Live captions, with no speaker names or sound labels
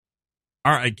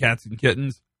All right, cats and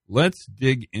kittens, let's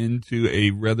dig into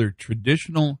a rather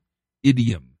traditional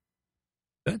idiom.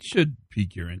 That should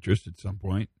pique your interest at some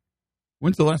point.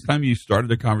 When's the last time you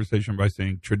started a conversation by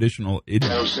saying traditional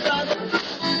idiom?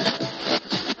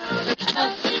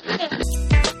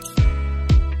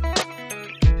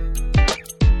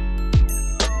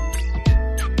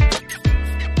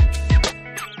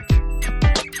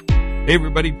 Hey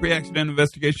everybody, Pre-Accident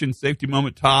Investigation Safety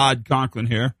Moment, Todd Conklin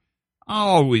here.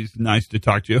 Always nice to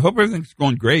talk to you. Hope everything's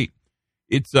going great.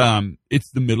 It's the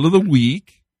middle of the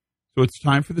week, so it's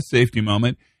time for the safety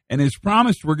moment. And as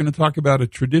promised, we're going to talk about a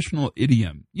traditional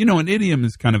idiom. You know, an idiom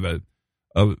is kind of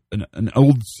an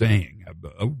old saying,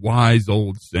 a wise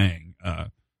old saying.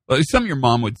 Something your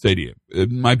mom would say to you.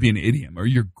 It might be an idiom, or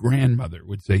your grandmother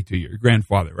would say to you, your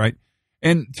grandfather, right?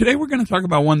 And today we're going to talk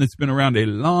about one that's been around a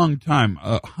long time,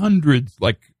 hundreds,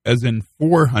 like as in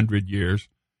 400 years,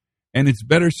 and it's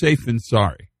better safe than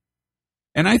sorry.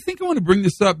 And I think I want to bring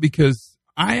this up because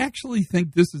I actually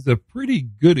think this is a pretty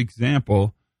good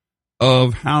example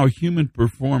of how human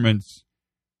performance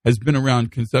has been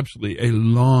around conceptually a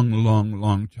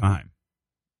long time.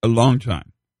 A long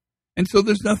time. And so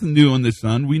there's nothing new under the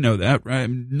sun. We know that, right?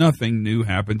 Nothing new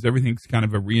happens. Everything's kind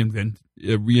of a reinvention.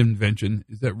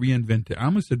 Is that reinvent? I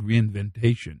almost said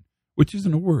reinventation, which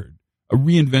isn't a word. A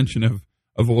reinvention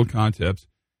of old concepts.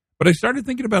 But I started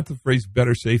thinking about the phrase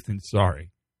better safe than sorry.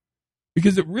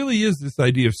 Because it really is this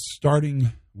idea of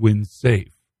starting when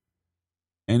safe.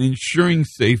 And ensuring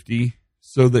safety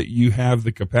so that you have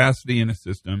the capacity in a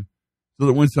system so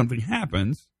that when something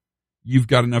happens, you've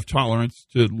got enough tolerance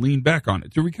to lean back on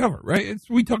it, to recover, right?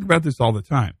 We talk about this all the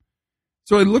time.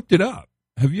 So I looked it up.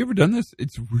 Have you ever done this?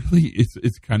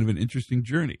 It's kind of an interesting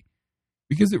journey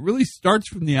because it really starts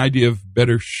from the idea of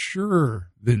better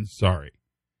sure than sorry.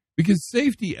 Because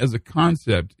safety as a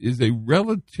concept is a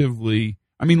relatively,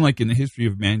 like in the history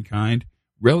of mankind,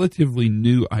 relatively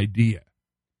new idea.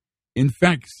 In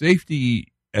fact,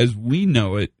 safety as we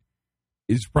know it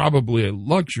is probably a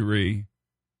luxury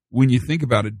when you think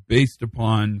about it based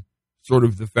upon sort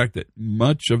of the fact that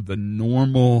much of the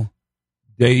normal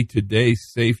day-to-day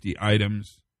safety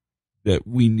items that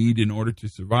we need in order to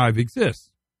survive exists,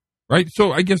 right?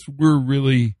 So I guess we're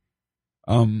really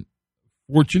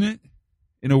fortunate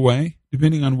in a way,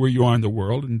 depending on where you are in the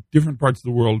world, and different parts of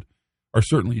the world are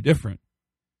certainly different.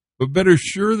 But better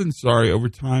sure than sorry over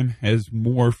time has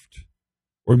morphed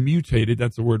or mutated,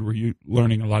 that's a word we're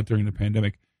learning a lot during the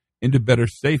pandemic, into better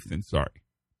safe than sorry.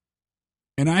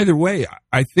 And either way,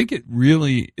 I think it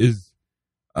really is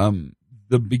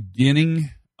the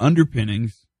beginning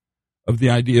underpinnings of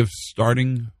the idea of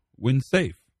starting when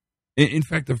safe. In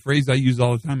fact, the phrase I use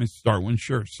all the time is start when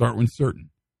sure, start when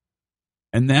certain.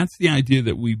 And that's the idea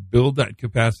that we build that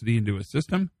capacity into a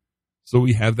system so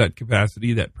we have that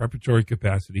capacity, that preparatory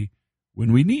capacity,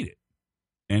 when we need it.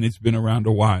 And it's been around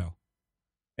a while.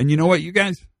 And you know what, you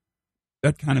guys?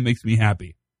 That kind of makes me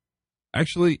happy.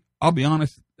 Actually, I'll be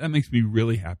honest, that makes me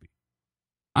really happy.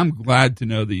 I'm glad to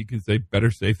know that you can say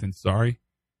better safe than sorry.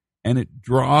 And it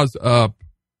draws up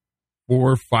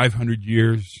 400 or 500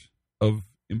 years of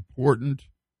important,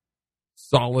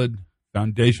 solid,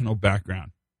 foundational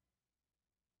background.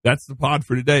 That's the pod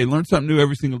for today. Learn something new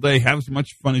every single day. Have as much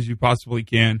fun as you possibly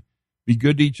can. Be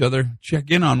good to each other. Check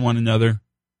in on one another.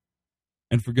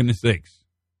 And for goodness sakes,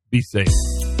 be safe.